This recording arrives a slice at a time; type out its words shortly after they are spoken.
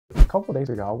couple days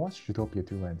ago, I watched Zootopia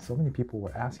 2 and so many people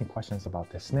were asking questions about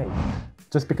the snake.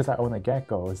 Just because I own a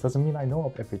gecko, it doesn't mean I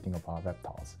know everything about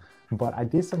reptiles. But I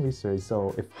did some research,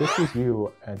 so if this is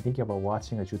you and thinking about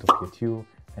watching a Zootopia 2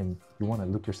 and you want to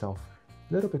look yourself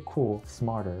a little bit cool,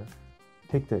 smarter,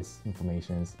 take this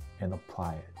information and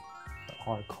apply it. They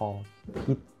are called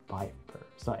pit viper.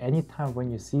 So anytime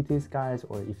when you see these guys,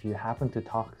 or if you happen to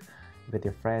talk with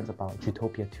your friends about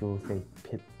Zootopia 2, say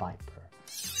pit viper.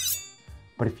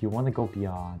 But if you want to go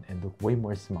beyond and look way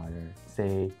more smarter,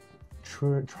 say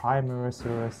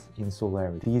Trimeresurus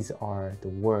insularis. These are the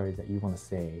words that you want to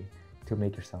say to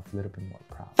make yourself a little bit more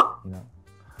proud, you know?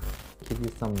 Give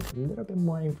you some little bit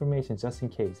more information just in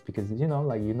case, because you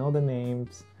know the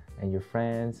names and your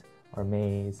friends are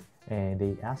amazed and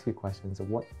they ask you questions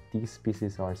of what these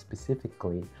species are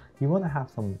specifically. You want to have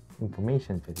some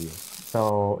information with you.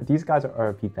 So these guys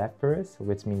are viviparous,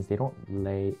 which means they don't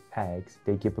lay eggs,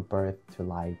 they give birth to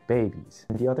live babies.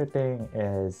 And the other thing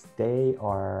is they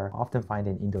are often found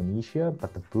in Indonesia,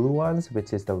 but the blue ones,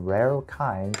 which is the rare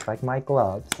kinds, like my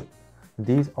gloves,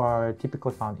 these are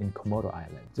typically found in Komodo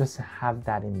Island. Just have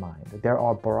that in mind. There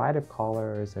are a variety of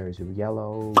colors. There's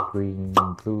yellow, green,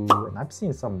 blue, and I've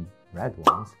seen some red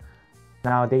ones.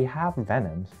 Now they have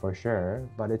venoms for sure,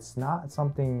 but it's not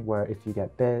something where if you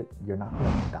get bit, you're not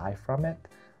gonna die from it,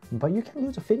 but you can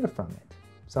lose a finger from it.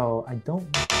 So I don't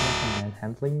recommend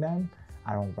handling them.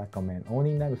 I don't recommend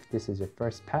owning them if this is your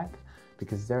first pet,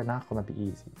 because they're not gonna be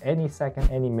easy. Any second,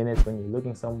 any minute when you're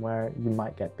looking somewhere, you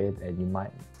might get bit and you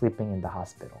might be sleeping in the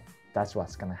hospital. That's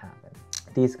what's gonna happen.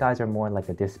 These guys are more like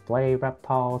a display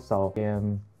reptile, so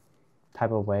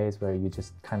type of ways where you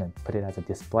just kind of put it as a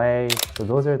display. So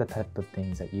those are the type of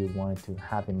things that you want to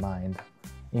have in mind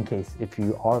in case if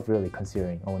you are really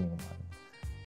considering owning one.